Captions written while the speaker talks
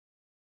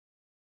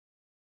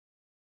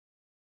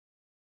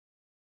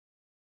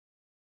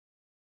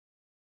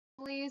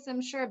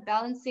I'm sure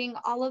balancing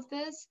all of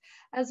this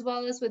as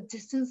well as with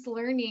distance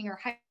learning or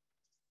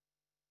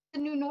the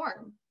new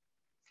norm.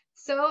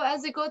 So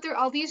as we go through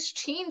all these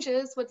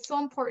changes, what's so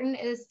important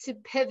is to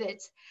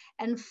pivot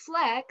and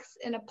flex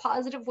in a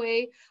positive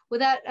way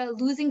without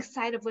losing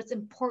sight of what's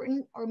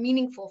important or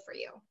meaningful for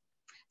you.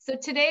 So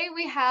today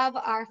we have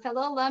our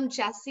fellow alum,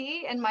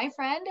 Jesse, and my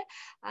friend.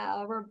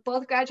 We're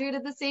both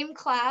graduated the same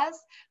class,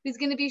 who's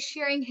going to be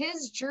sharing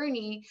his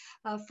journey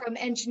from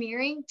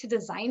engineering to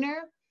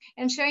designer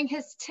and sharing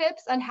his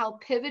tips on how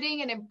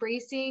pivoting and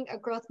embracing a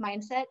growth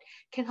mindset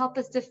can help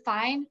us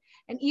define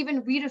and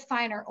even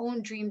redefine our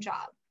own dream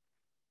job.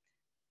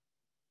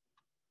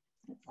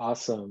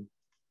 Awesome.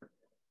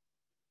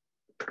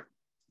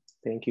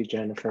 Thank you,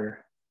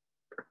 Jennifer.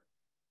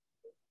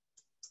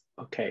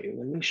 Okay,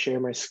 let me share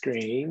my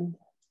screen.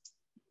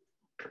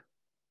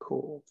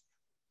 Cool.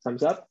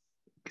 Thumbs up.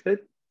 Good.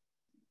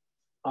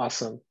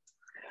 Awesome.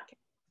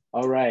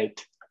 All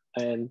right.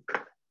 And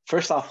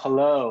first off,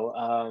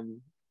 hello.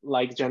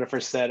 Like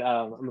Jennifer said,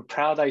 I'm a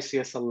proud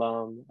ICS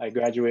alum. I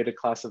graduated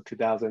class of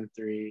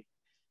 2003.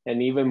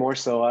 And even more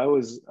so, I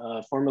was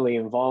formerly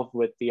involved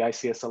with the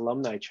ICS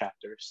alumni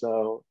chapter.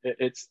 So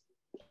it's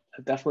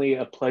definitely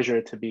a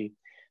pleasure to be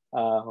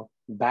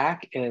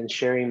back and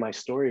sharing my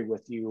story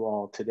with you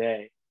all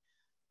today.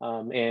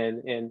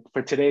 And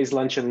for today's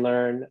Lunch and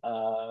Learn,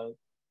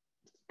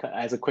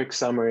 as a quick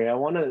summary, I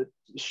want to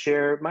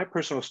share my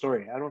personal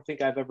story. I don't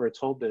think I've ever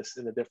told this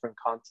in a different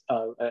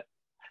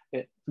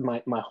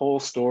my whole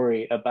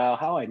story about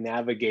how I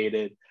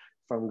navigated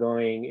from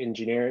going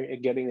engineering,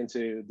 getting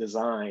into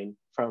design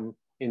from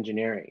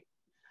engineering.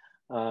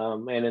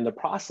 And in the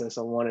process,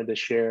 I wanted to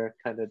share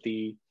kind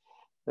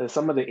of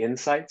some of the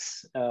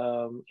insights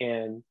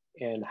and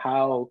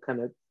how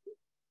kind of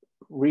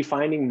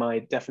refining my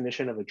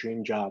definition of a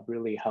dream job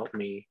really helped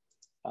me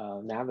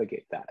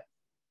navigate that.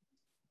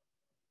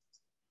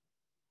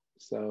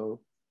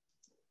 So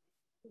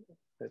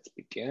let's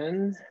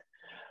begin.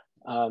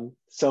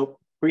 So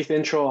brief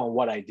intro on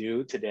what I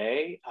do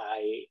today.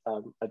 I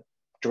am a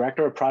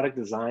director of product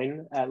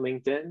design at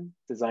LinkedIn,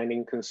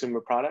 designing consumer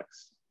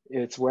products.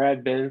 It's where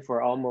I've been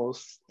for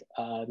almost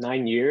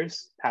 9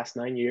 years, past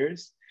 9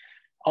 years,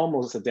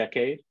 almost a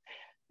decade.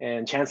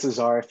 And chances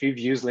are, if you've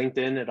used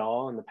LinkedIn at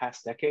all in the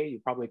past decade,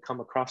 you've probably come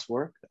across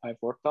work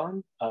I've worked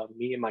on,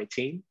 me and my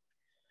team.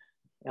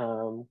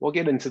 We'll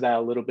get into that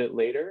a little bit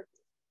later.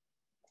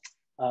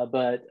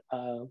 But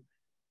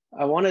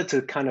I wanted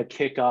to kind of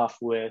kick off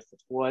with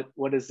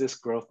what is this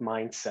growth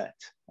mindset?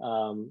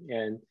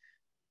 And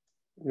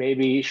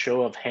maybe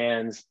show of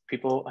hands,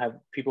 have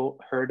people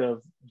heard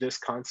of this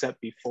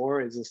concept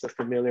before? Is this a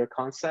familiar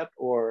concept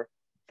or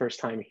first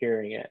time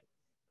hearing it?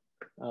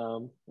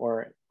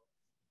 Or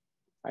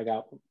I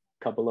got a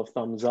couple of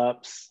thumbs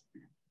ups.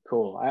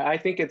 Cool. I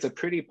think it's a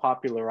pretty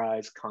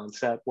popularized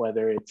concept,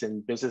 whether it's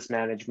in business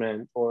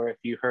management or if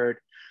you heard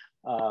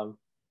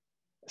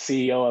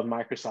CEO of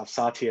Microsoft,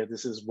 Satya,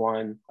 this is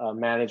one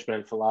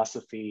management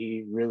philosophy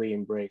he really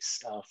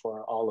embraced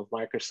for all of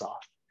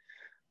Microsoft.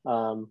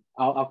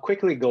 I'll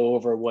quickly go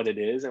over what it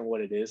is and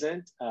what it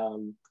isn't.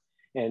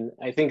 And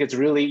I think it's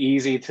really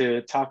easy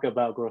to talk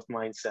about growth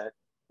mindset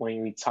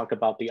when we talk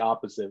about the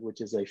opposite, which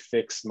is a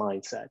fixed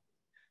mindset.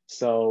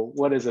 So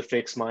what is a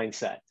fixed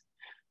mindset?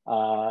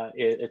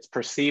 It's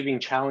perceiving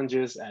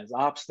challenges as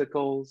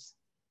obstacles,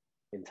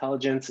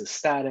 intelligence is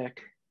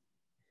static,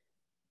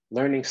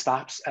 learning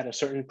stops at a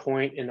certain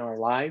point in our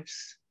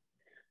lives,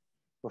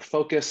 we're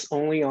focused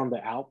only on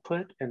the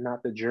output and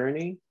not the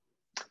journey,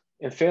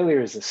 and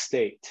failure is a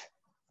state.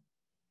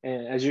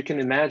 And as you can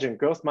imagine,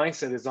 growth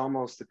mindset is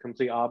almost the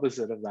complete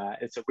opposite of that.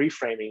 It's a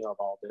reframing of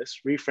all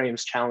this,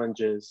 reframes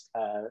challenges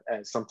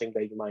as something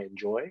that you might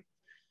enjoy.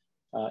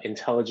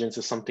 Intelligence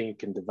is something you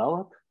can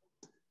develop.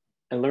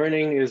 And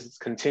learning is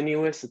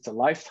continuous. It's a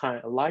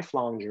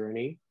lifelong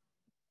journey.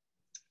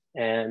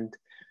 And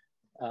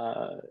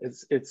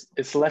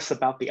it's less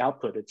about the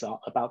output, it's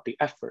about the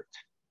effort.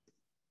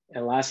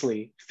 And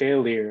lastly,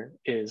 failure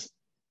is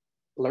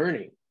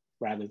learning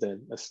rather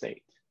than a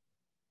state.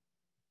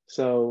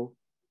 So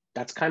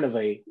that's kind of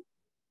a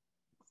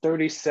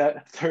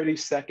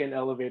 30-second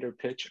elevator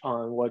pitch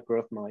on what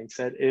growth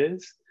mindset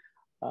is.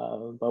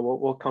 But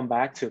we'll come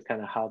back to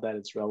kind of how that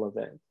is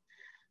relevant.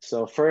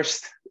 So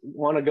first,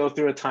 want to go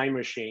through a time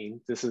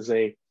machine. This is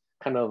a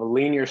kind of a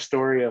linear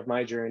story of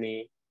my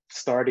journey,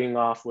 starting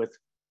off with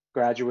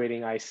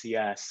graduating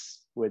ICS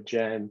with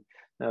Jen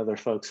and other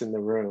folks in the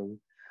room.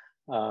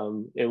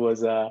 It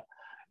was a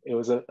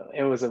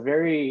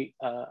very,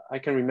 I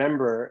can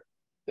remember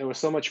there was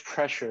so much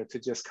pressure to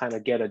just kind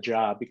of get a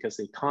job because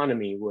the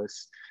economy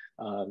was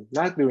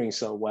not doing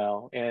so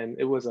well. And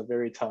it was a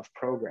very tough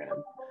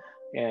program.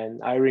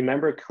 And I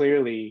remember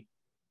clearly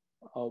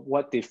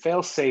what the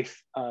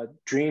fail-safe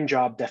dream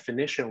job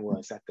definition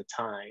was at the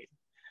time.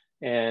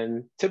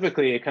 And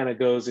typically it kind of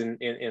goes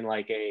in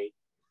like a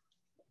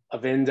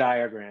Venn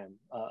diagram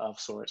of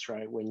sorts,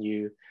 right? When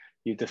you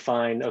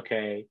define,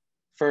 okay,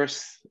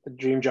 first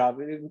dream job,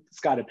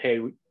 it's got to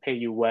pay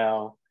you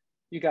well.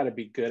 You got to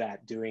be good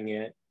at doing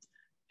it.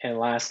 And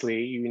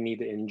lastly, you need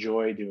to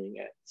enjoy doing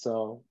it.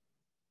 So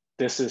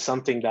this is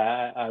something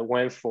that I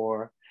went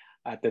for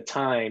at the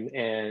time,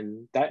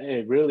 and that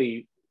it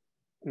really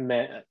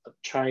meant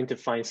trying to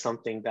find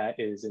something that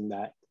is in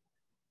that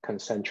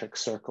concentric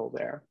circle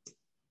there.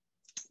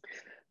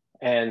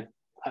 And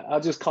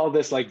I'll just call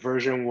this like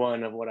version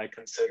 1 of what I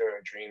consider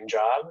a dream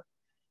job.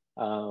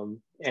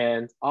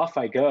 And off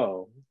I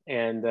go.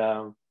 And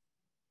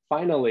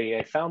finally,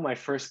 I found my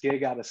first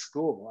gig out of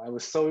school. I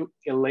was so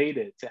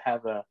elated to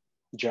have a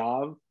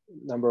job,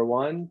 number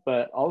one,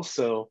 but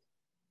also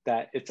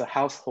that it's a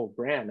household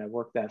brand. I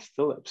worked at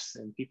Philips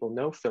and people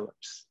know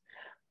Philips.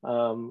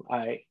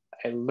 I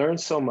learned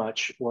so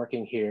much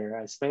working here.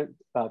 I spent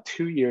about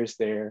 2 years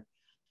there.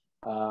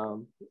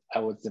 I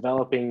was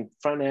developing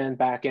front end,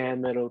 back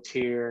end, middle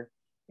tier.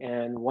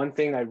 And one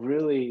thing I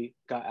really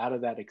got out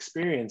of that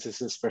experience is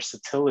this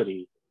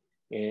versatility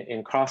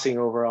in crossing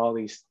over all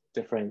these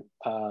different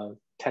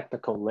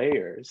technical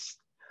layers.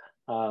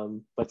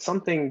 But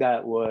something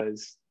that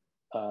was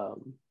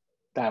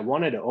that I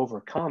wanted to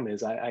overcome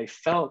is I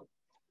felt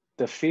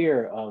the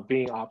fear of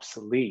being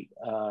obsolete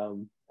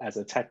as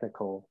a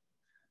technical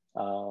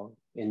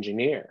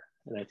engineer.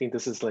 And I think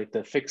this is like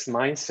the fixed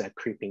mindset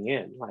creeping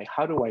in. Like,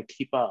 how do I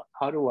keep up?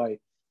 How do I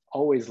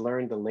always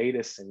learn the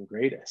latest and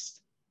greatest?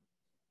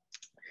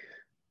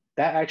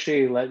 That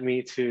actually led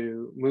me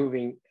to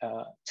moving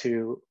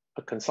to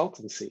a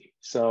consultancy.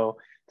 So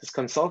this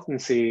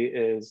consultancy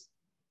is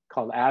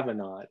called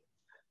Avanade.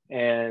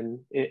 And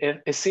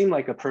it seemed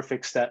like a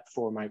perfect step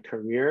for my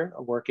career,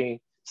 working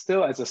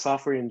still as a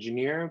software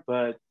engineer,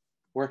 but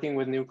working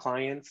with new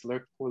clients,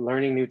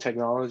 learning new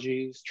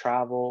technologies,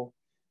 travel,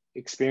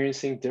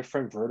 experiencing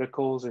different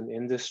verticals and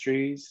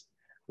industries,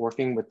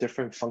 working with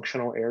different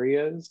functional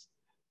areas.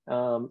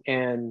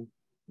 And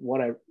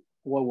what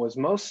was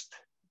most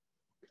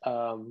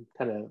kind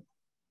of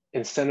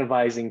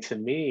incentivizing to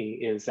me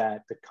is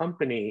that the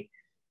company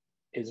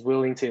is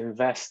willing to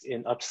invest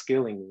in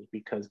upskilling me,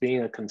 because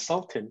being a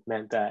consultant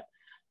meant that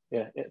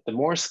the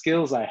more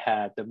skills I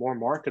had, the more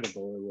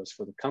marketable it was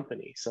for the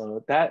company.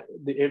 So that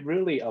it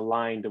really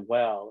aligned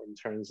well in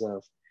terms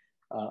of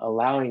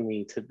allowing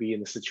me to be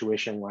in a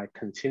situation where I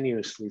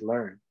continuously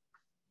learn.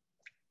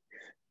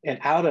 And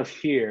out of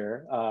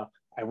here,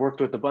 I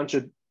worked with a bunch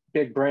of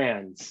big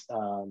brands,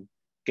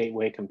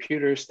 Gateway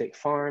Computers, State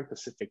Farm,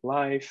 Pacific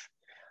Life,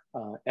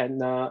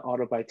 Aetna,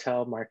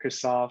 Autobytel,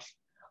 Microsoft.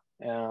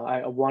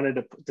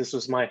 This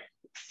was my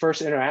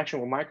first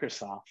interaction with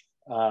Microsoft.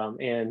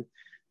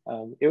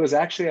 It was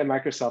actually at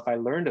Microsoft I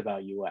learned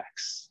about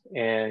UX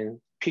and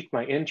piqued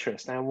my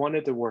interest. And I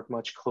wanted to work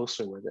much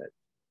closer with it.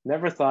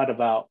 Never thought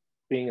about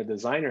being a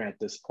designer at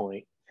this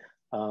point,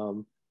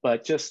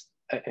 but just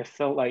it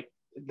felt like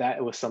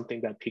that was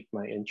something that piqued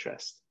my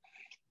interest.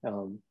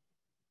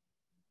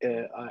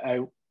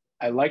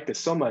 I liked it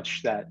so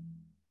much that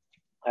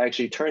I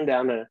actually turned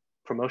down a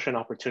promotion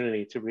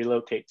opportunity to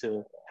relocate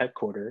to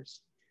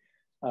headquarters,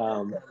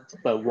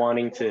 but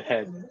wanting to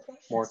head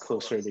more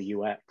closer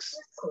to UX.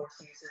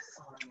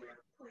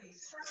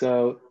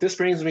 So this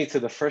brings me to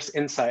the first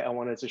insight I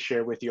wanted to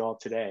share with you all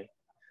today.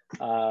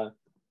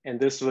 And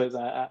this was,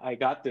 I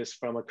got this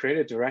from a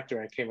creative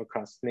director I came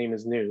across, his name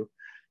is New.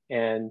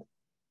 And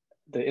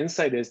the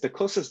insight is the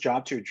closest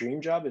job to your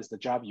dream job is the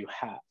job you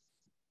have.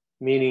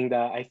 Meaning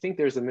that I think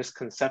there's a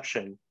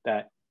misconception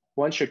that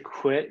one should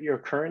quit your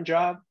current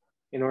job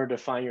in order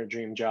to find your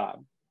dream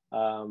job.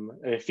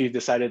 If you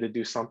decided to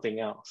do something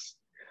else.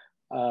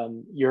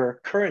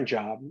 Your current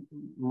job,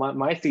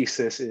 my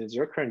thesis is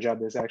your current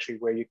job is actually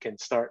where you can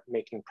start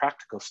making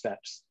practical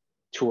steps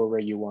to where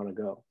you want to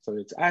go. So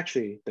it's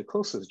actually the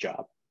closest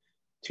job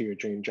to your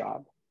dream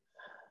job.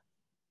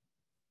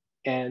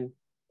 And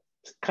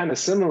kind of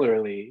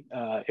similarly,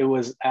 it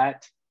was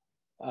at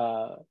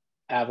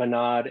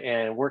Avanade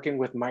and working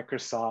with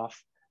Microsoft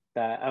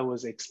that I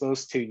was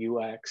exposed to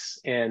UX,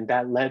 and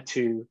that led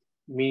to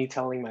me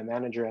telling my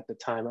manager at the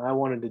time I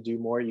wanted to do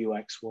more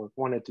UX work,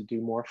 wanted to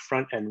do more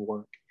front end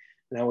work.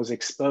 And I was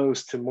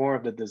exposed to more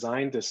of the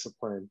design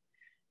discipline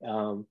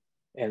and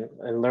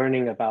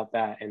learning about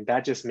that. And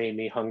that just made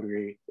me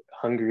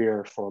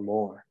hungrier for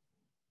more.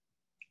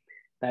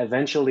 That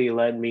eventually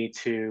led me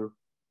to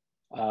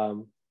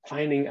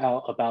finding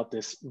out about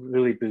this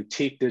really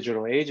boutique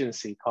digital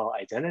agency called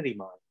Identity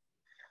Mind.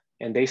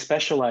 And they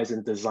specialize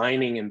in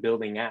designing and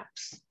building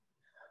apps.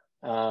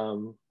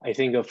 I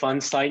think a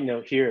fun side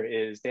note here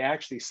is they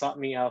actually sought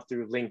me out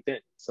through LinkedIn.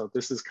 So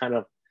this is kind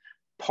of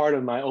part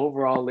of my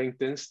overall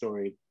LinkedIn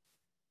story,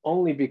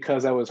 only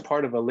because I was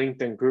part of a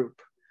LinkedIn group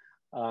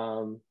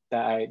that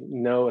I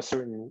know a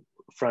certain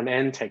front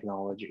end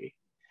technology.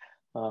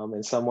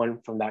 And someone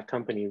from that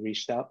company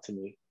reached out to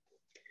me.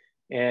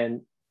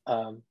 And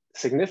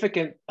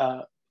significant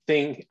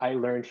thing I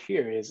learned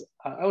here is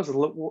I was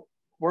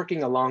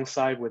working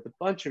alongside with a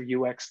bunch of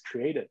UX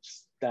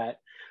creatives that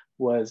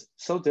was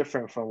so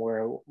different from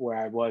where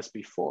I was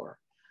before.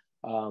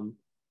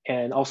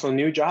 And also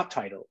new job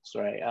titles,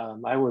 right?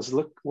 I was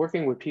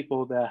working with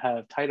people that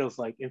have titles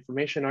like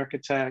information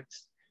architect,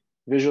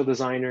 visual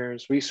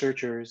designers,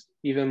 researchers,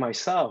 even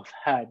myself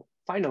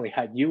finally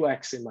had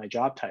UX in my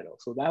job title.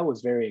 So that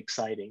was very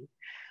exciting.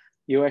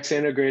 UX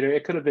integrator,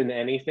 it could have been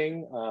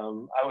anything.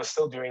 I was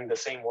still doing the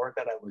same work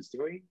that I was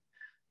doing,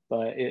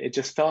 but it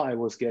just felt I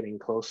was getting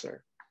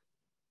closer.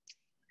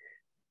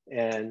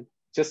 And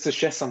just to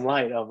shed some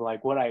light of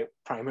like what I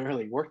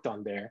primarily worked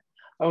on there,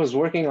 I was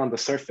working on the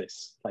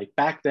Surface, like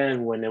back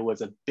then when it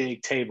was a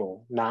big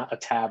table, not a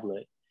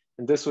tablet.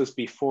 And this was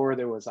before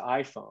there was an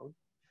iPhone.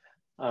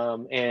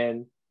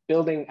 And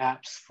building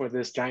apps for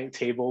this giant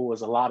table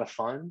was a lot of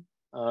fun.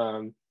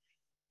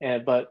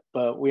 But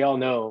we all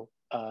know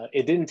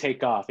it didn't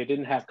take off. It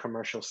didn't have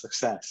commercial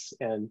success.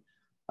 And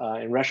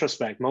in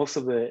retrospect, most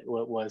of it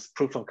was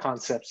proof of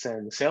concepts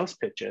and sales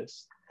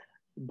pitches.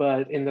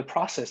 But in the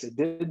process, it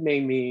did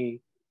make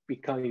me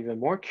become even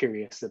more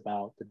curious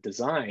about the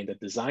design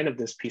of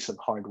this piece of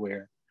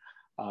hardware.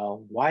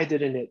 Why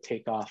didn't it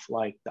take off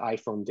like the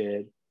iPhone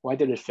did? Why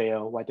did it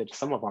fail? Why did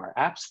some of our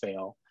apps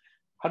fail?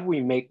 How do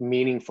we make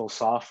meaningful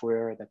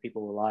software that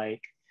people will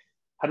like?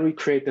 How do we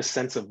create this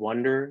sense of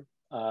wonder?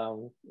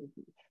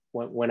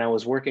 When I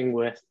was working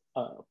with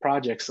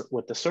projects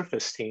with the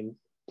Surface team,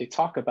 they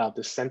talk about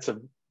this sense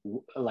of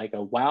like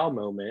a wow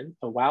moment,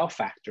 a wow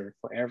factor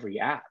for every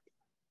app.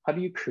 How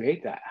do you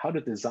create that? How do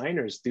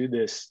designers do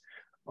this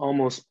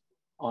almost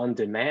on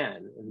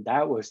demand? And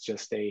that was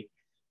just a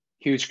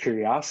huge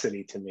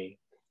curiosity to me.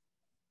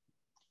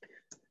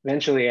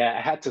 Eventually,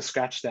 I had to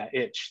scratch that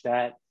itch.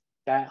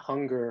 That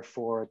hunger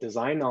for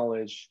design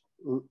knowledge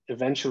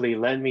eventually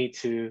led me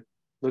to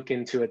look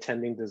into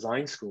attending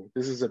design school.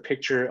 This is a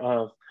picture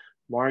of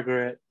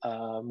Margaret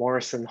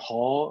Morrison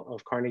Hall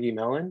of Carnegie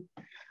Mellon.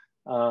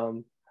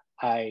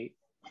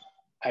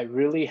 I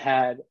really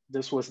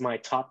this was my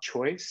top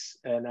choice,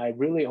 and I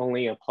really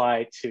only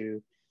applied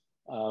to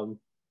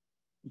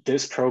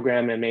this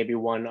program and maybe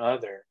one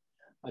other.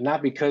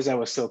 Not because I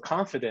was so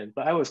confident,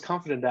 but I was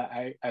confident that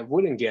I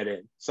wouldn't get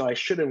in, so I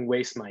shouldn't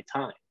waste my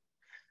time.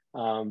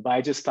 But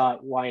I just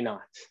thought, why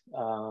not?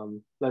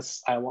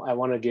 I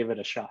want to give it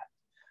a shot.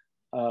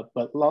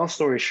 But long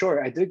story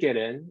short, I did get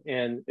in,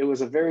 and it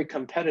was a very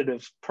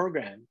competitive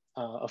program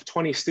of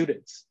 20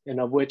 students, and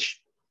of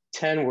which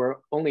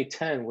only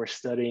 10 were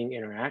studying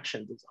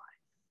interaction design.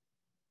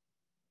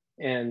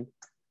 And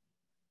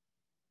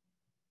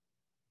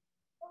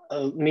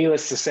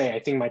needless to say, I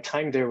think my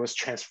time there was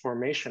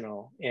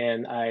transformational,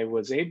 and I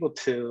was able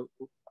to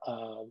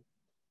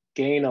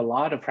gain a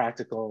lot of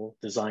practical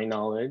design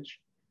knowledge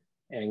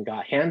and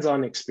got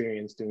hands-on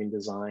experience doing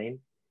design.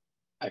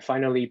 I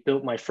finally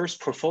built my first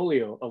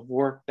portfolio of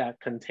work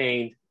that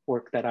contained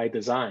work that I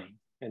designed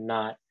and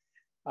not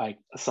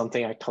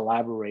something I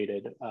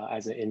collaborated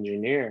as an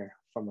engineer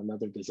from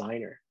another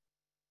designer.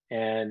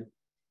 And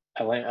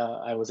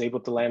I was able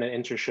to land an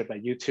internship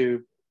at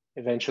YouTube,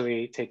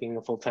 eventually taking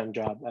a full-time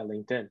job at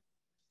LinkedIn.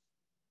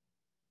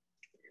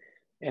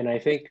 And I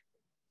think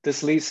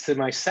this leads to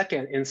my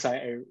second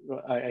insight,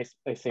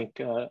 I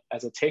think,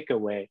 as a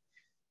takeaway,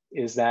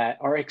 is that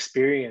our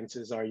experience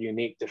is our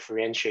unique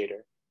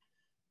differentiator.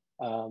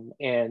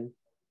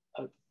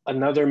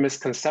 Another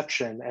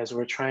misconception as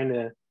we're trying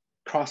to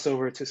cross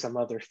over to some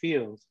other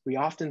fields, we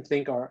often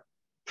think our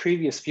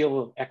previous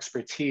field of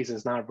expertise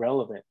is not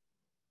relevant.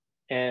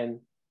 And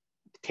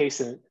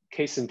case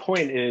in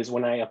point is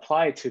when I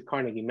applied to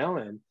Carnegie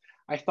Mellon,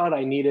 I thought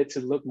I needed to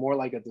look more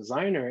like a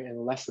designer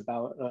and less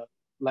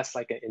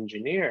like an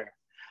engineer.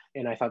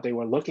 And I thought they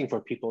were looking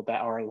for people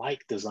that are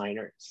like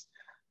designers.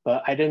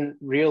 But I didn't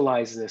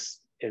realize this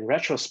in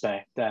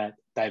retrospect, that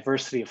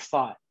diversity of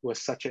thought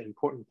was such an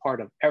important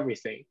part of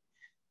everything,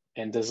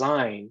 and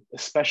design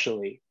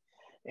especially.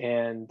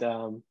 And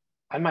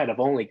I might have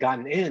only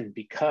gotten in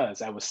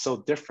because I was so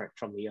different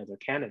from the other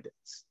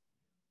candidates.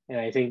 And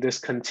I think this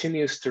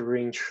continues to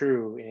ring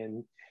true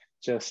in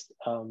just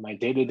my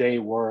day-to-day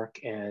work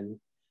and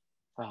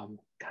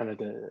kind of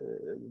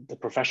the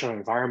professional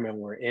environment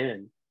we're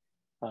in.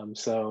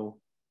 So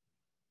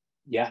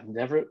yeah,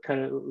 never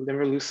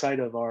lose sight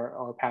of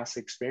our past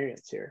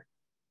experience here.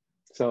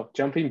 So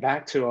jumping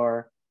back to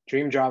our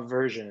dream job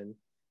version,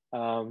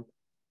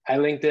 at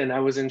LinkedIn, I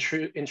was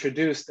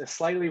introduced a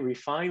slightly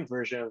refined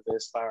version of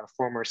this by our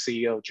former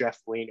CEO, Jeff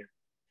Weiner,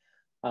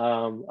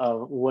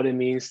 of what it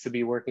means to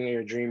be working at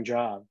your dream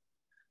job.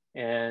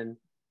 And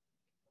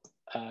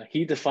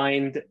he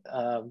defined,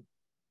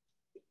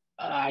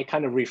 I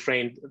kind of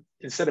reframed,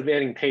 instead of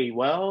getting paid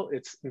well,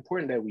 it's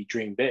important that we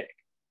dream big.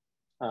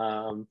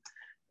 And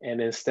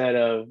instead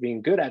of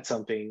being good at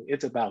something,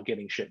 it's about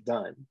getting shit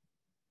done.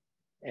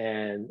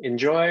 And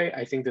enjoy,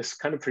 I think this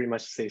kind of pretty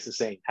much stays the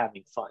same,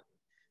 having fun.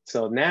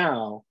 So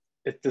now,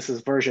 this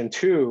is version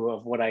 2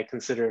 of what I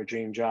consider a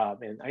dream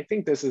job. And I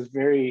think this is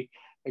very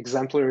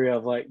exemplary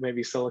of like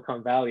maybe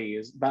Silicon Valley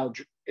is about,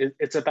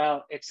 it's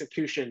about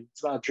execution,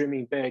 it's about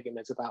dreaming big, and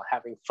it's about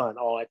having fun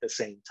all at the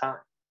same time.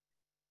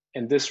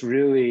 And this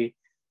really,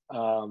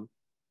 I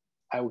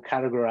would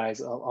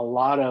categorize a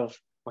lot of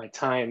my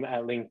time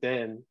at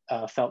LinkedIn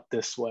felt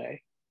this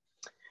way.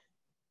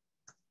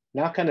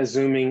 Now kind of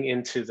zooming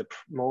into the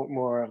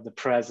more of the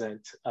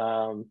present,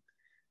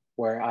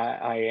 where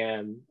I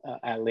am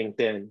at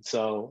LinkedIn.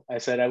 So I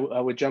said I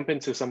would jump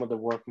into some of the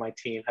work my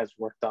team has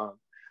worked on.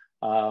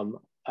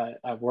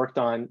 I've worked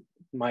on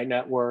my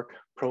network,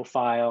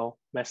 profile,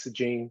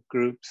 messaging,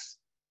 groups,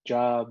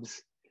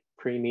 jobs,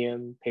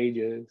 premium,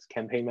 pages,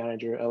 campaign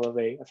manager,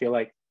 elevate. I feel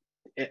like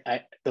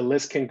the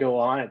list can go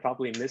on. I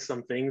probably missed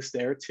some things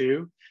there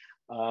too.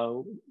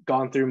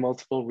 Gone through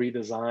multiple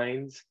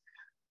redesigns.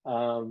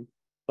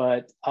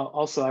 But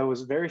also I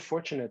was very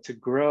fortunate to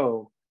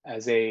grow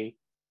as a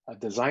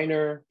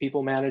designer,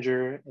 people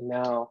manager, and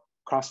now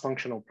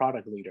cross-functional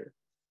product leader,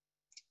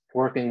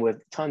 working with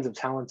tons of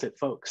talented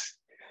folks.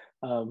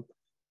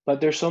 But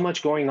there's so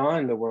much going on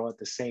in the world at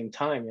the same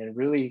time, and it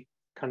really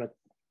kind of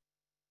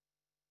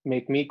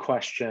make me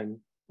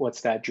question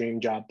what's that dream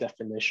job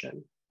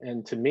definition.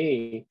 And to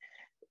me,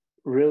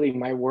 really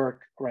my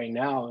work right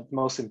now,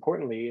 most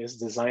importantly, is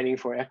designing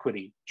for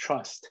equity,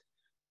 trust,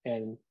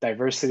 and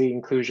diversity,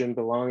 inclusion,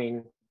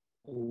 belonging,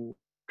 and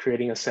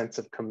creating a sense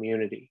of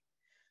community.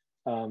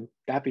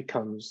 That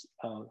becomes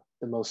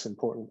the most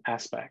important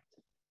aspect.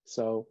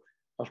 So,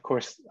 of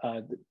course,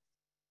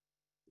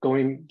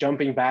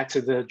 jumping back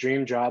to the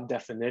dream job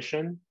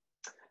definition,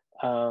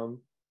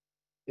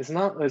 it's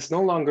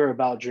no longer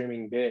about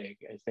dreaming big,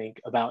 I think,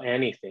 about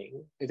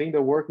anything. I think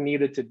the work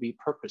needed to be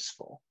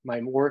purposeful.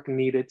 My work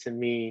needed to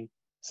mean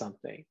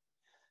something.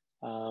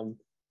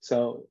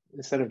 So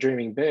instead of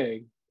dreaming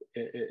big,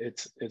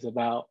 it's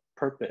about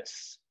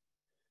purpose.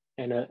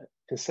 And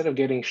instead of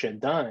getting shit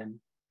done,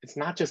 it's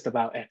not just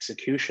about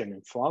execution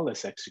and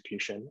flawless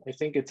execution. I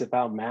think it's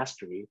about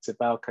mastery. It's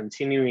about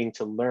continuing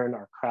to learn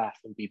our craft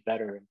and be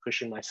better and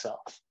pushing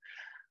myself.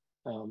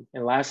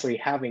 And lastly,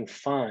 having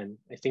fun.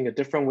 I think a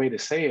different way to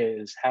say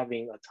it is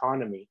having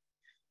autonomy.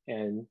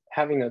 And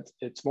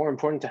it's more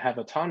important to have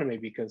autonomy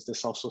because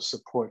this also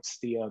supports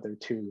the other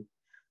two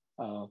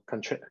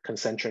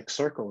concentric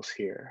circles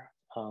here,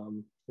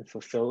 in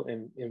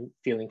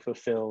feeling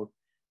fulfilled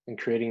and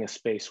creating a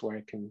space where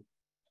I can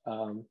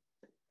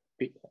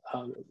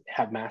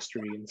have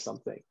mastery in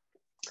something.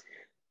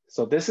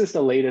 So this is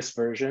the latest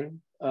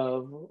version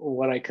of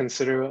what I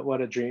consider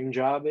what a dream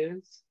job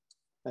is.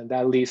 And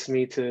that leads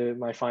me to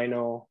my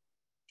final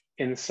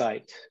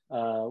insight,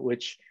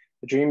 which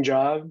the dream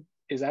job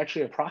is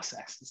actually a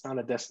process. It's not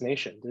a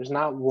destination. There's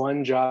not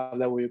one job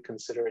that we would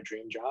consider a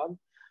dream job.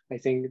 I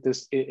think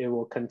it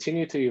will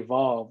continue to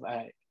evolve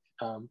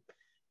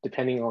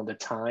depending on the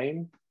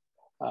time.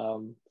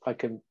 If I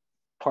can,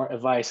 part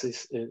advice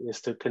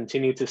is to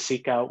continue to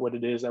seek out what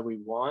it is that we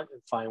want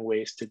and find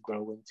ways to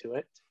grow into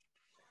it.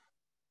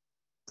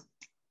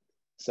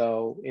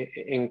 So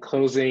in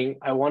closing,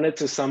 I wanted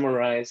to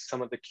summarize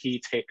some of the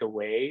key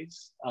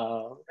takeaways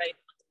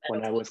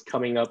when I was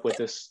coming up with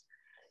this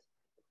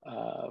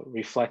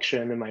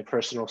reflection in my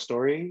personal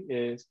story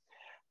is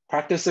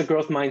practice the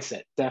growth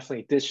mindset,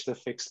 definitely ditch the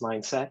fixed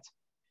mindset,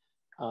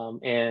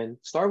 and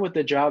start with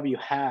the job you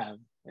have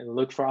and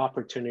look for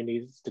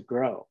opportunities to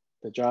grow.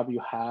 The job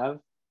you have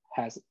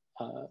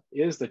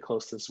is the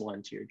closest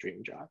one to your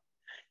dream job.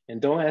 And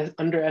don't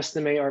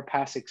underestimate our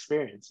past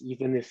experience,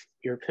 even if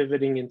you're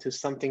pivoting into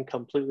something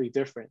completely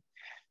different.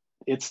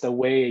 It's the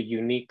way it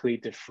uniquely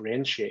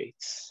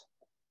differentiates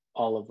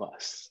all of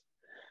us.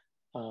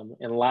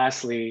 And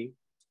lastly,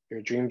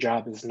 your dream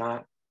job is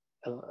not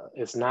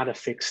a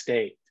fixed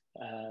state,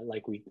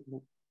 like we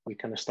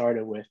kind of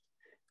started with.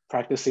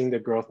 Practicing the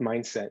growth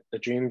mindset. The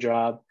dream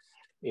job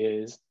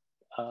is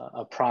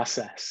a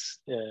process.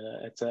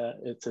 It's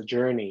a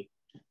journey,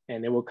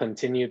 and it will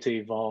continue to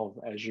evolve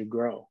as you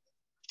grow.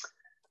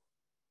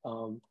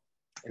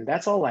 And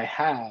that's all I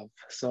have.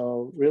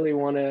 So really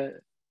want to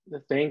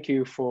thank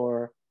you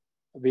for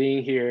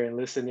being here and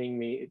listening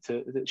me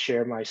to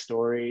share my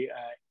story.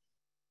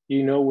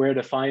 You know where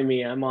to find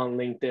me. I'm on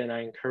LinkedIn.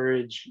 I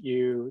encourage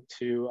you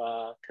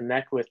to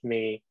connect with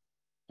me,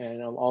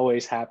 and I'm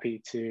always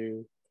happy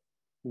to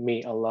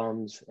meet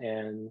alums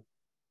and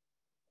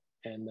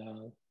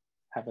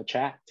have a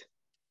chat.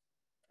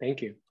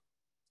 Thank you.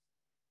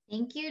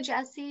 Thank you,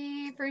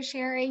 Jesse, for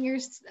sharing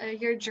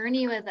your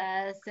journey with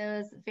us. It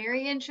was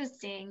very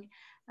interesting.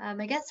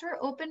 I guess we're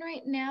open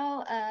right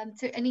now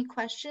to any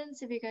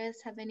questions. If you guys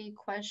have any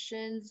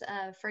questions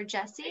for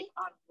Jesse.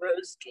 On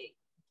Rosegate.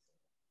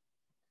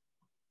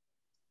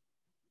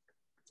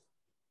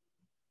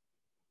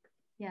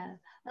 Yeah.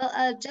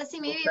 Well, Jesse,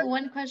 maybe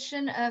one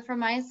question from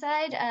my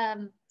side.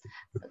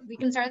 We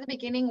can start at the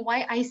beginning.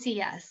 Why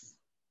ICS?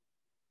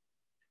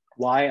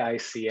 Why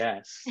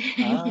ICS?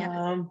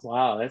 Yes.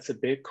 Wow, that's a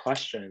big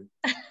question.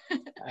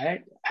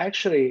 It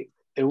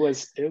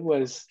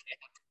was.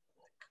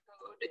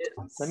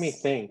 Let me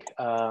think.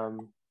 I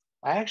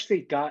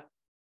actually got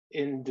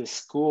into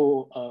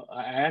school.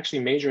 I actually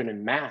majored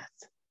in math,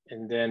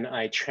 and then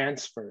I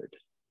transferred.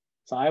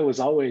 So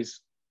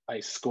I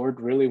scored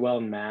really well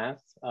in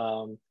math,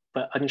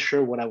 but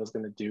unsure what I was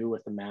going to do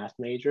with a math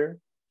major.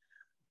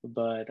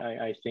 But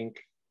I think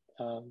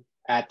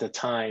at the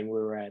time we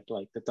were at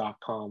like the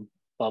dot-com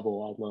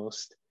bubble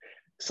almost.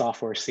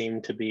 Software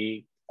seemed to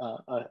be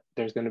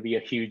there's going to be a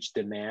huge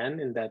demand,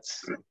 and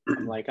that's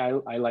I'm like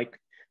I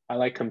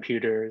like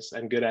computers.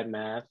 I'm good at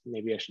math.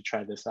 Maybe I should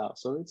try this out.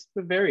 So it's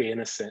very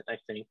innocent, I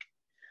think,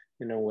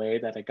 in a way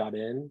that I got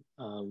in,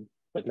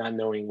 but not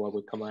knowing what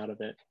would come out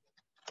of it.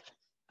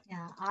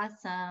 Yeah,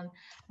 awesome.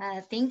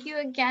 Thank you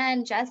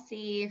again,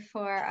 Jesse,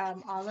 for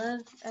all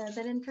of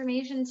that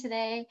information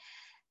today.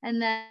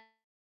 And then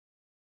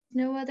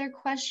no other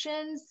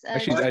questions?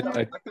 Actually, I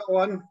got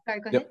one. Sorry,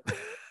 go ahead.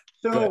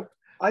 So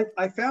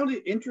I found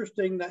it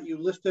interesting that you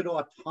listed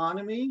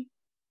autonomy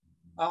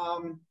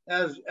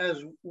as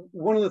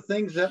one of the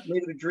things that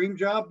made it a dream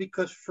job,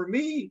 because for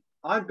me,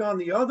 I've gone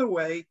the other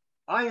way.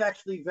 I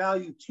actually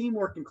value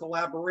teamwork and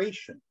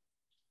collaboration.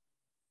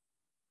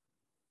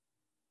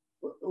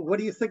 What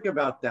do you think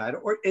about that?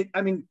 Or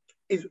I mean,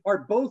 are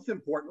both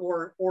important,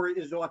 or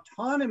is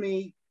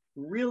autonomy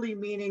really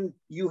meaning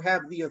you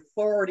have the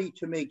authority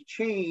to make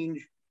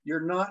change? You're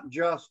not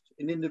just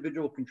an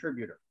individual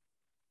contributor.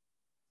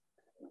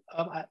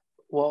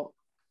 Well,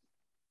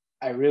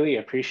 I really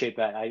appreciate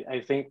that.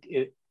 I think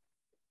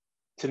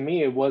to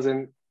me, it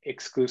wasn't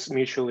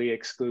mutually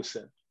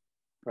exclusive,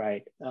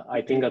 right?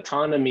 I think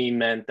autonomy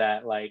meant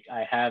that like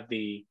I have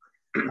the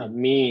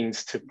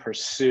means to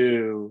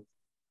pursue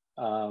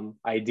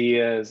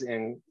ideas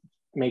and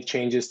make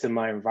changes to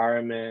my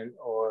environment,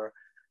 or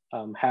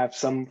have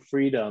some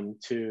freedom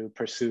to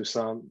pursue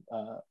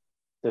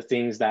the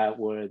things that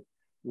would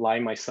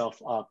line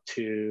myself up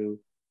to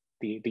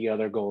the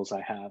other goals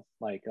I have,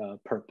 like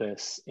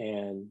purpose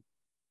and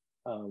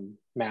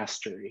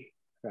mastery,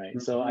 right? Mm-hmm.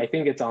 So I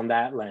think it's on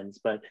that lens,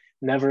 but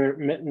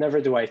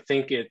never do I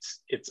think it's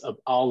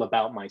all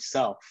about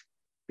myself,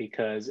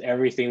 because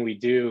everything we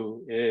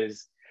do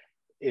is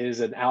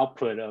an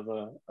output of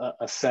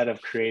a set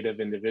of creative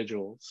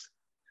individuals.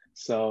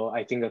 So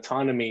I think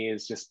autonomy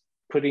is just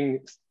putting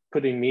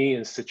me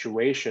in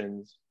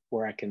situations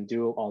where I can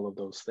do all of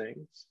those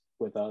things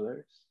with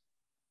others.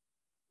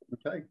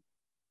 Okay.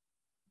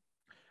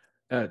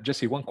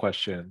 Jesse, one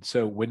question.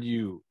 So when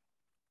you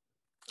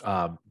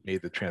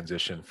made the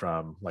transition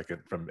from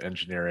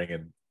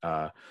engineering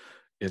and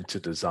into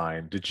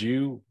design, did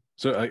you?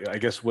 So I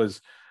guess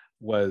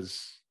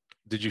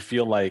did you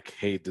feel like,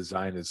 hey,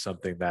 design is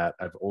something that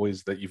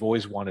you've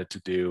always wanted to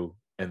do,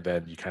 and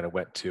then you kind of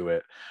went to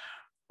it,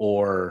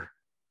 or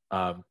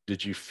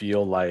did you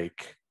feel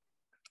like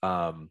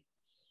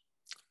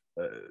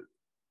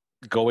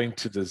going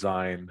to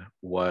design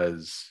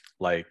was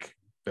like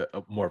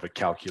more of a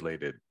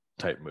calculated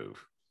type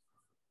move?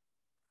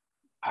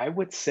 I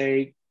would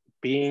say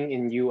being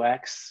in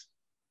UX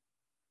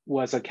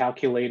was a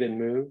calculated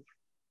move.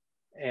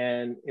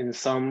 And in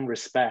some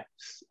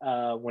respects,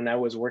 when I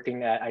was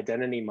working at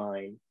Identity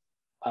Mind,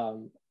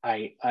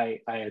 I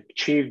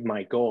achieved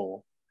my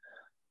goal.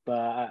 But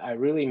I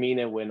really mean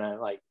it when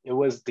it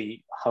was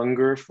the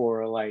hunger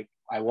for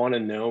I want to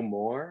know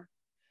more,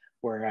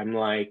 where I'm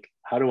like,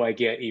 how do I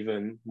get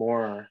even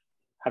more?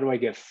 How do I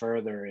get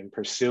further in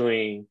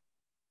pursuing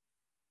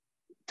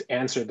to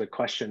answer the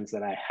questions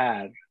that I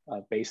had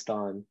based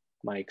on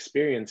my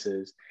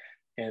experiences?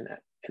 And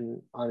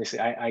honestly,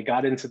 I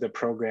got into the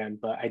program,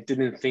 but I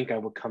didn't think I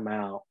would come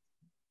out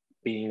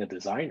being a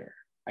designer.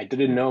 I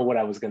didn't know what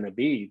I was going to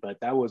be, but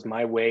that was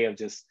my way of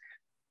just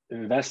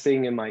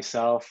investing in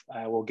myself.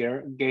 I will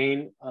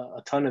gain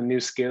a ton of new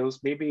skills.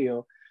 Maybe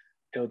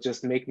it'll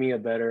just make me a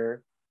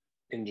better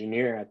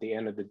engineer at the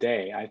end of the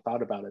day. I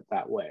thought about it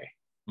that way.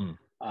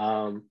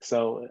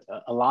 So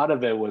a lot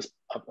of it was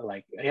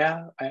like,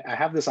 yeah, I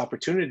have this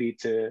opportunity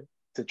to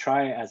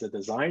try as a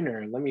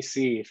designer. Let me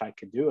see if I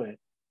could do it.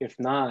 If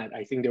not,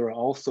 I think there were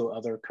also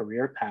other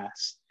career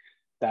paths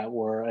that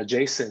were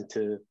adjacent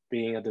to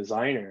being a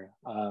designer,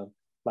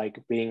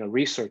 like being a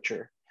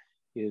researcher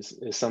is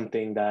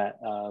something that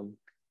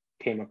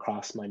came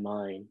across my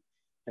mind.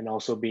 And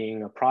also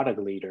being a product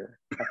leader,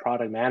 a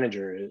product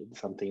manager is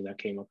something that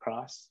came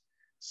across.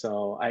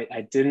 So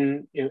I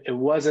didn't, it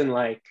wasn't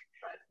like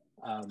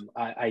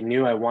I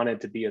knew I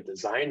wanted to be a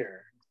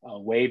designer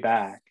way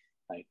back.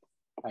 Like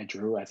I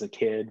drew as a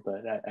kid,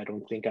 but I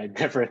don't think I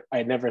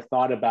never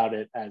thought about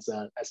it as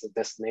a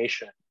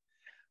destination.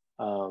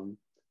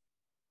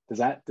 Does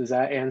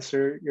that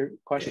answer your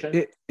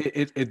question?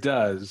 It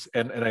does,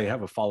 and I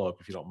have a follow-up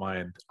if you don't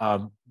mind.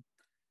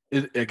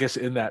 I guess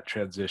in that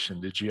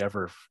transition, did you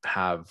ever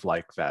have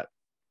like that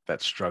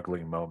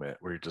struggling moment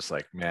where you're just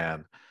like,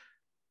 man,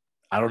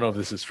 I don't know if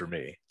this is for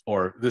me,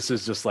 or this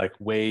is just like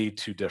way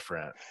too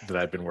different that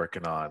I've been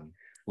working on,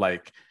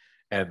 like,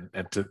 and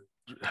to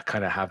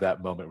kind of have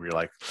that moment where you're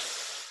like,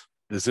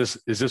 is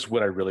this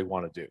what I really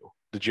want to do?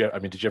 Did you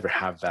ever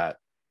have that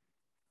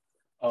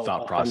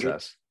thought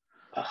process?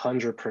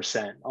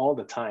 100%, all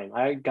the time.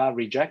 I got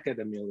rejected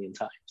a million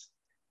times.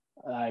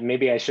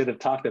 Maybe I should have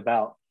talked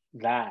about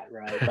that,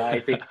 right? But I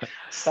think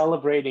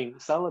celebrating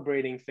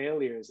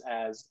failures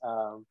as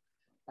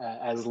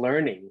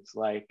learnings.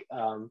 Like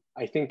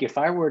I think if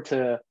I were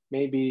to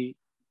maybe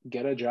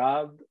get a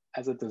job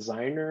as a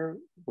designer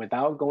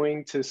without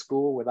going to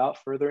school,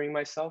 without furthering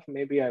myself,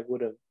 maybe I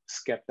would have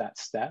skipped that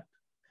step.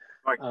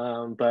 But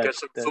get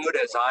some food,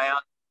 as Zion.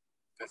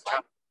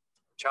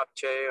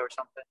 Japchae or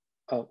something.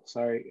 Oh,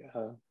 sorry,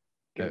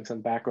 giving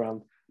some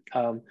background.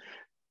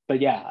 But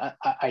yeah,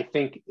 I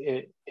think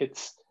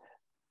it's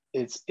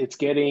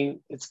getting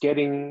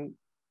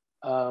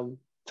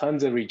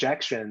tons of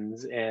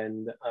rejections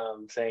and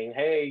saying,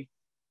 hey,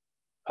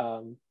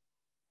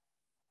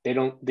 they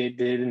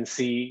didn't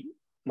see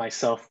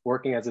myself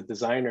working as a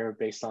designer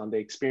based on the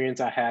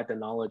experience I had, the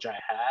knowledge I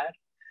had.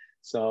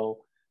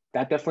 So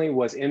that definitely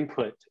was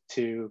input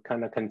to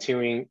kind of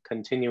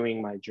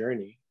continuing my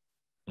journey.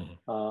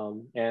 Mm-hmm.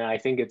 And I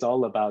think it's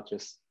all about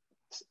just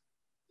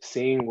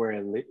seeing where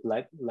it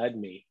led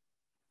me,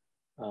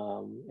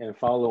 and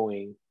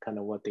following kind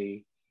of what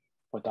the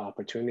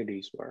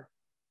opportunities were.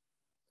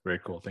 Very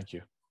cool. Thank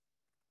you.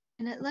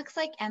 And it looks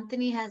like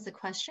Anthony has a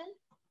question.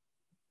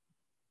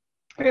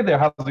 Hey there,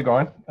 how's it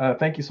going?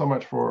 Thank you so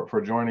much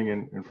for joining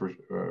and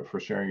for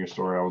sharing your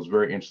story. I was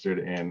very interested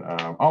in.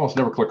 I almost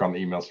never click on the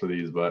emails for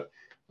these, but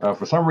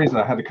for some reason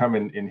I had to come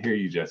in and hear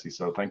you, Jesse.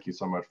 So thank you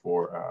so much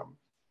for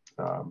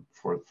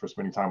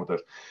spending time with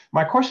us.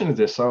 My question is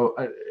this: so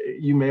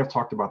you may have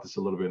talked about this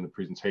a little bit in the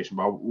presentation,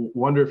 but I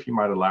wonder if you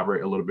might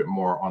elaborate a little bit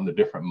more on the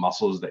different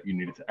muscles that you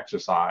needed to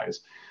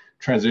exercise,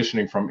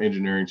 transitioning from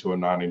engineering to a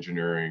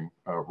non-engineering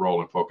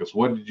role and focus.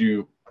 What did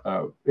you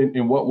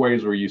in what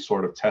ways were you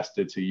sort of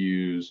tested to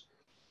use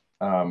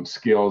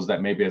skills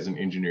that maybe as an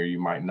engineer you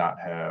might not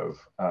have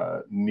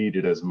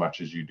needed as much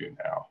as you do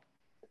now?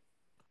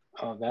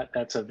 Oh,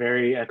 that's a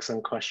very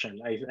excellent question.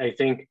 I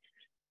think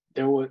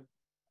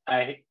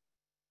I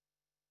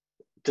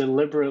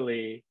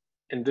deliberately,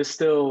 and this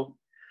still,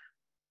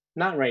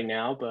 not right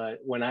now, but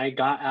when I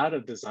got out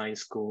of design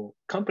school,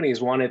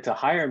 companies wanted to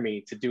hire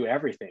me to do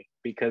everything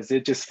because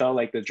it just felt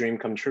like the dream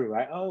come true,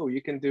 right? Oh,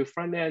 you can do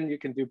front end, you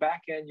can do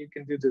back end, you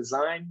can do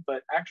design,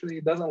 but actually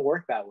it doesn't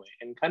work that way.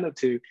 And kind of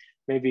to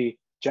maybe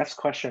Jeff's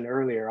question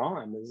earlier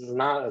on, this is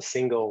not a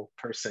single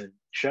person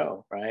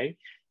show, right?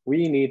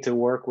 We need to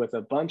work with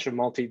a bunch of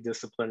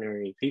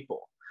multidisciplinary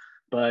people.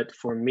 But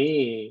for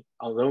me,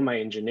 although my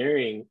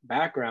engineering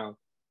background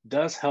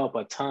does help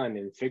a ton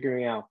in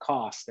figuring out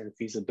cost and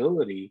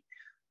feasibility,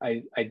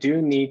 I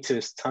do need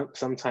to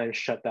sometimes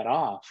shut that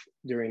off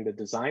during the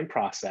design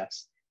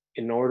process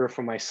in order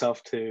for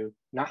myself to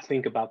not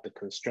think about the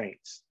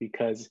constraints,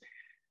 because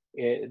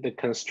the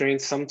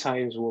constraints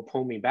sometimes will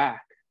pull me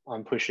back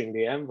on pushing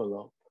the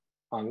envelope,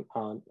 on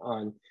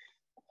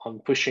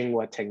pushing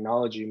what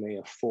technology may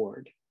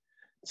afford.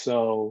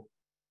 So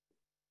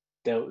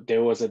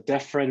there was a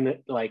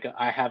different, like,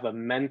 I have a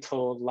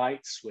mental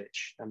light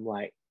switch. I'm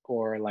like,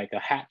 or like a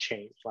hat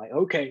change, like,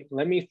 okay,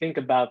 let me think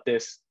about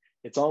this.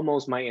 It's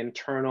almost my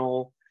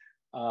internal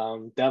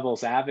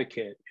devil's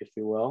advocate, if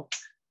you will.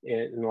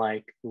 And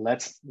like,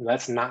 let's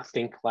not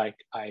think like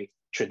I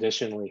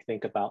traditionally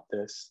think about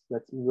this.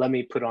 Let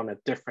me put on a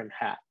different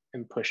hat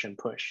and push and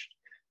push.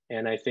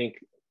 And I think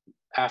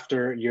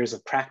after years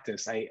of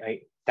practice,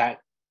 that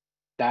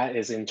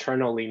is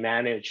internally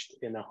managed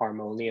in a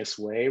harmonious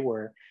way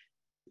where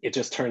it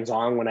just turns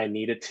on when I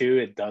need it to.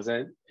 It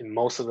doesn't. And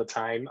most of the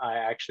time, I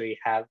actually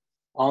have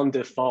on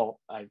default.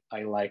 I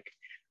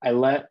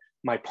let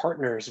my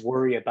partners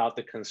worry about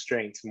the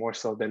constraints more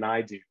so than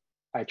I do.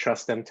 I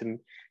trust them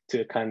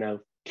to kind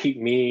of keep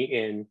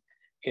me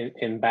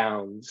in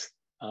bounds.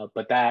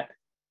 But that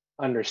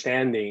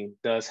understanding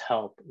does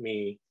help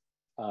me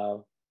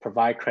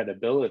provide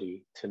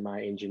credibility to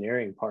my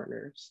engineering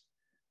partners,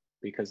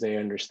 because they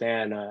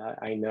understand.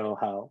 I know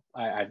how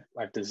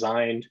I've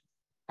designed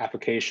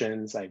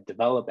applications, I've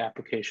developed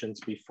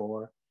applications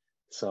before.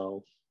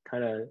 So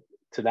kind of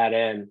to that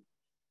end,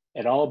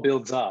 it all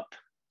builds up.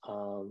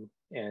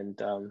 And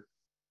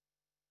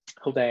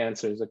hope that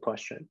answers the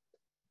question.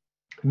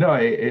 No,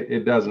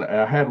 it doesn't.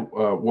 I had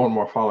one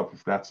more follow-up,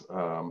 if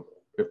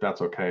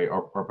that's okay,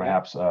 or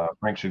perhaps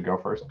Frank should go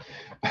first.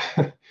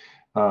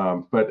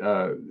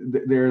 But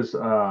there's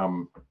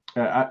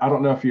I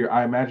don't know if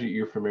I imagine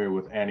you're familiar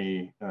with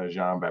Annie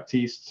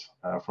Jean-Baptiste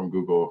from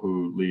Google,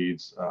 who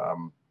leads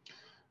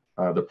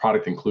the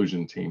product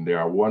inclusion team there.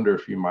 I wonder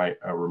if you might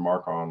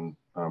remark on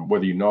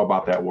whether you know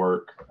about that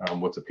work,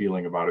 what's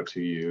appealing about it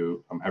to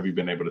you. Have you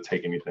been able to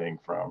take anything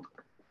from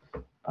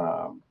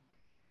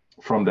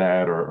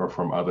that or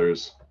from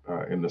others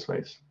in the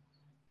space?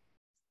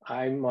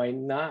 I might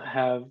not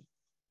have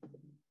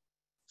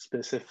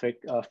specific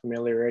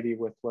familiarity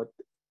with what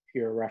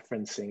you're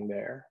referencing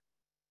there.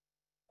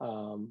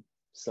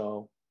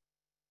 So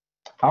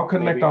I'll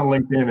connect on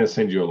LinkedIn and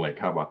send you a link.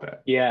 How about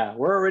that? Yeah,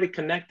 we're already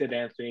connected,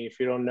 Anthony,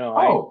 if you don't know.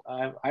 Oh.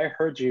 I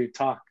heard you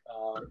talk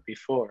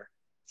before.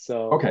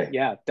 So okay.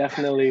 Yeah,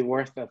 definitely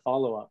worth a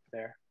follow-up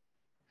there.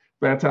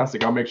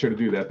 Fantastic. I'll make sure to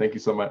do that. Thank you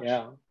so much.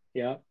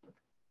 Yeah.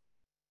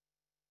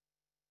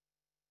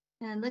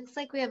 And it looks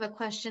like we have a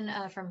question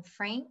from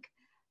Frank.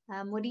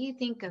 What do you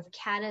think of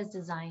CAD as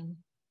design?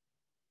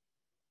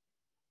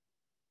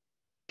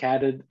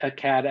 CAD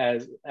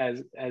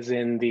as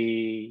in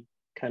the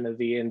kind of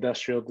the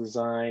industrial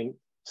design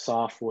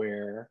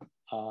software.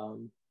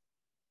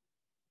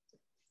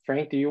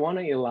 Frank, do you want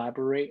to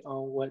elaborate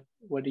on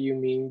what do you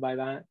mean by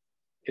that?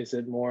 is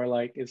it more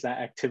like, is that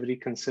activity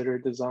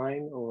considered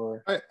design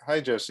or? Hi,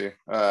 Jesse.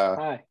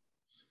 Hi.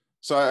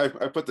 So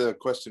I put the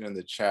question in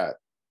the chat.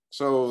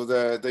 So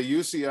the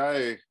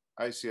UCI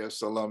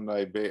ICS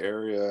Alumni Bay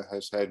Area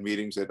has had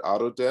meetings at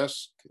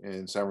Autodesk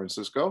in San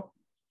Francisco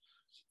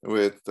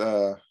with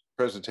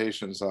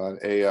presentations on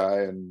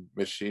AI and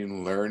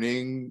machine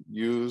learning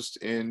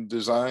used in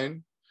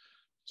design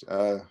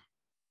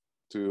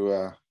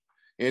to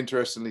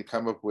interestingly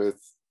come up with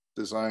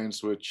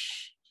designs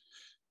which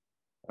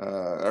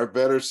are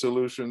better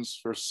solutions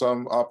for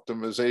some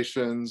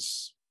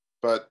optimizations,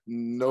 but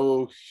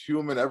no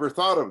human ever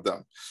thought of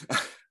them.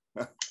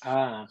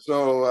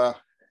 So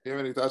you have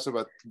any thoughts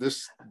about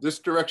this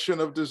direction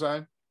of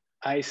design?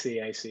 I see.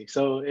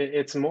 So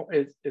it's more,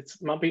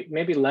 it's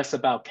maybe less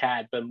about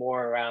CAD, but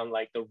more around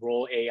like the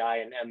role AI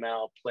and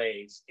ML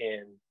plays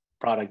in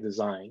product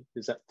design.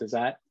 Does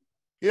that?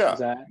 Yeah, is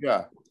that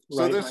yeah.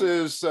 So right? this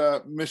is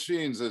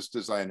machines as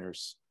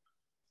designers,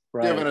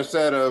 Right. given a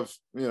set of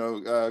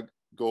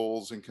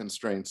goals and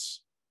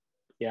constraints.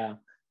 Yeah,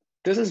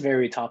 this is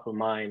very top of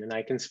mind, and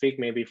I can speak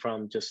maybe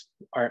from just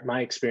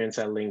my experience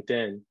at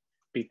LinkedIn,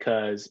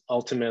 because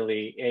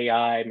ultimately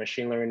AI,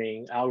 machine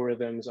learning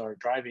algorithms are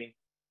driving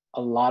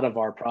a lot of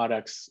our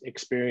products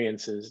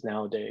experiences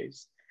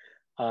nowadays.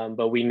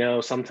 But we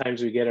know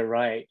sometimes we get it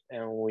right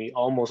and we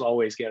almost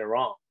always get it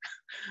wrong.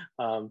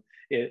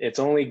 It's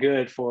only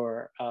good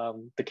for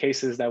the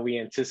cases that we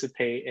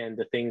anticipate and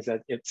the things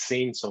that it's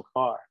seen so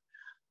far.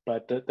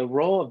 But the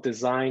role of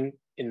design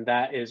in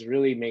that is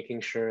really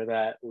making sure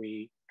that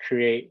we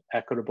create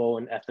equitable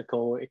and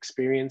ethical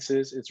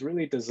experiences. It's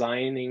really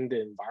designing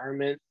the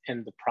environment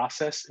and the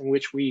process in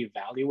which we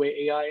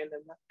evaluate AI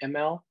and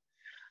ML.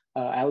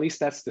 At least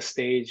that's the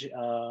stage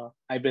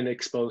I've been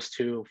exposed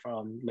to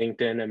from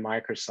LinkedIn and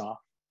Microsoft.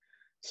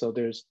 So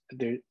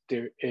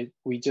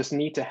we just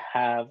need to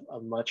have a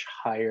much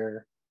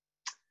higher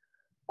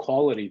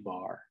quality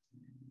bar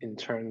in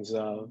terms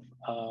of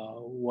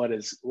what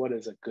is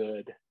a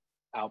good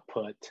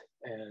output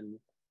and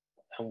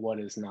what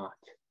is not.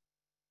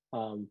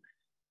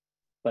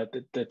 But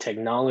the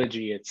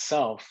technology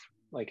itself,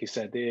 like you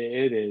said,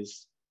 it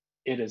is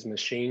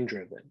machine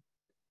driven.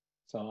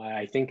 So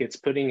I think it's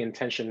putting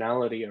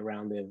intentionality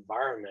around the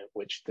environment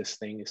which this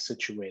thing is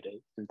situated,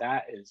 and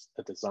that is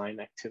a design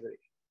activity.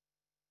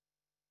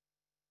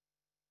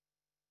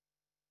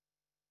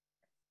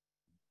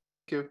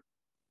 Thank you.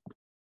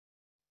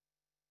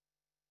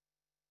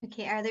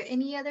 Okay, are there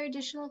any other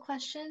additional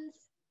questions?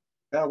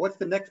 What's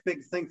the next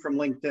big thing from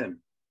LinkedIn?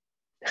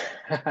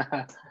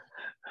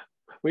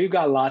 We've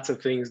got lots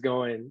of things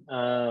going.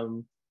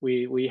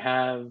 We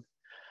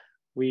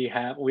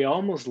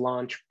almost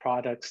launch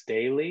products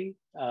daily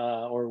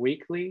or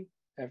weekly,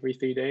 every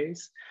 3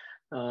 days.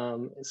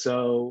 But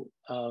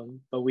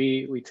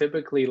we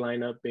typically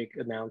line up big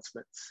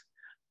announcements.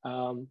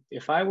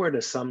 If I were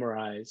to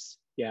summarize,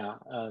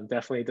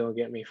 definitely don't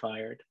get me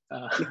fired.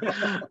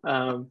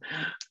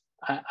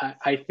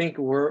 I think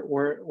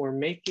we're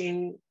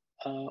making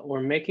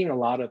a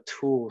lot of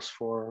tools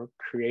for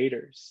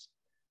creators.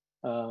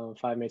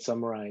 If I may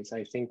summarize,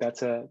 I think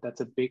that's a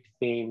big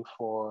theme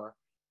for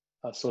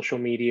social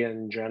media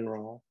in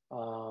general.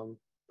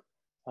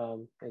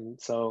 And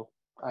so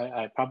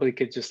I probably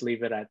could just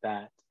leave it at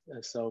that.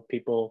 So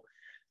people,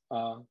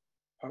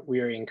 we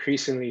are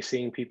increasingly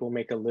seeing people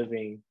make a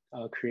living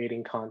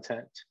creating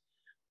content,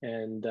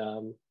 and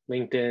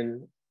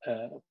LinkedIn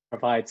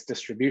provides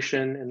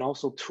distribution and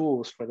also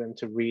tools for them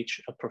to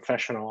reach a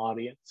professional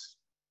audience.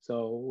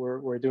 So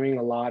we're doing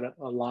a lot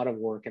of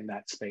work in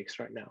that space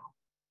right now.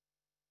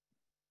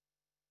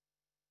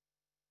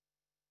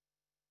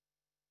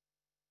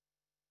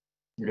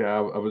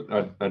 Yeah,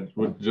 I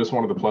would just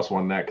wanted to plus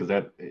one that, because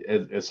that,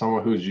 as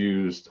someone who's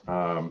used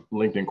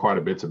LinkedIn quite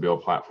a bit to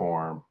build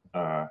platform,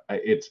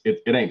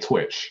 it ain't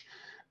Twitch,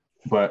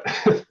 but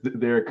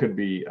there could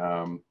be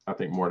I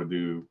think more to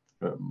do,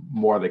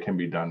 more that can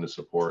be done to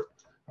support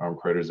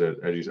creators.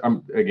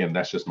 Again,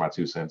 that's just my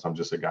 2 cents. I'm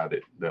just a guy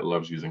that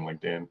loves using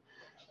LinkedIn,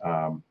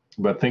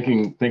 but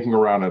thinking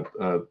around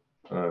a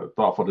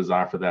thoughtful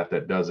design for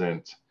that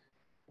doesn't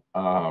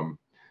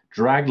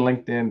drag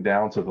LinkedIn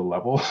down to the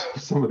level of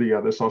some of the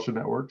other social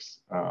networks.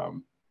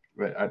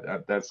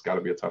 That's got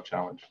to be a tough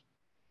challenge.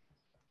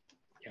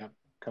 Yeah,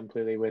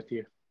 completely with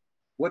you.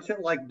 What's it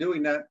like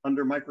doing that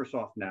under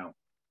Microsoft now?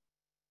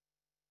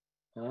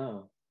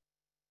 Oh.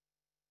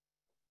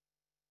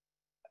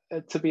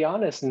 To be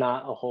honest,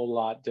 not a whole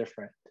lot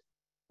different.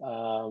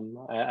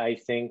 I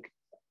think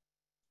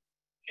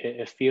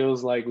it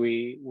feels like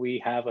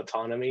we have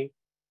autonomy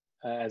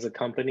as a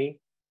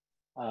company.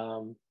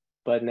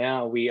 But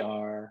now we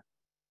are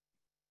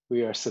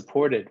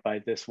supported by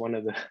this one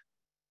of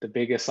the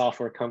biggest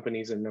software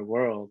companies in the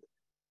world,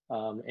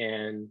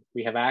 and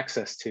we have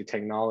access to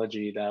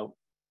technology that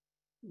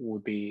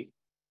would be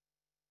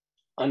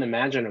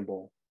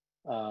unimaginable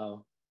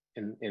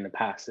in the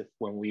past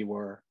when we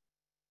were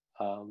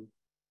a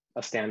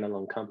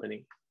standalone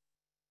company.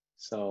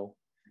 So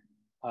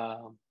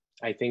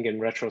I think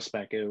in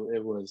retrospect,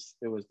 it was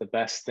the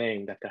best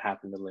thing that could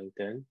happen to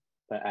LinkedIn.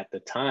 But at the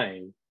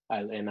time,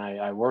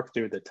 I worked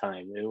through the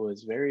time, it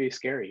was very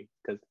scary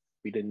because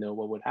we didn't know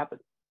what would happen.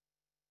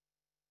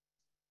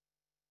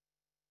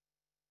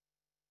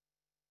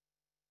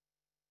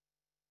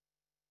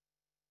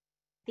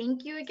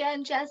 Thank you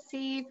again,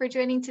 Jesse, for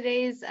joining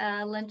today's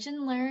Lunch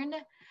and Learn.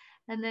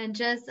 And then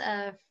just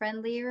a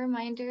friendly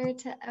reminder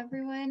to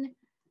everyone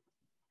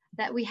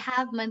that we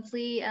have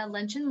monthly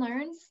Lunch and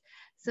Learns.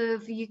 So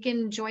if you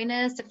can join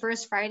us the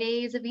first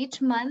Fridays of each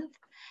month.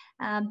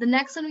 The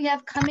next one we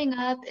have coming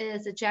up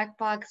is a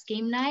Jackbox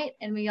game night,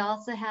 and we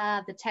also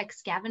have the tech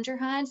scavenger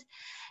hunt.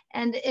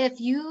 And if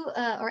you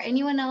or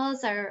anyone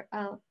else are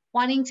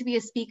wanting to be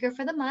a speaker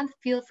for the month,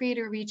 feel free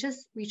to reach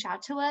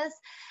out to us.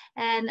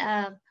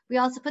 And we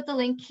also put the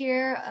link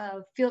here.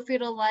 Feel free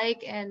to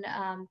like and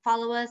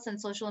follow us on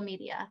social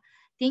media.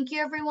 Thank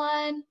you,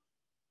 everyone.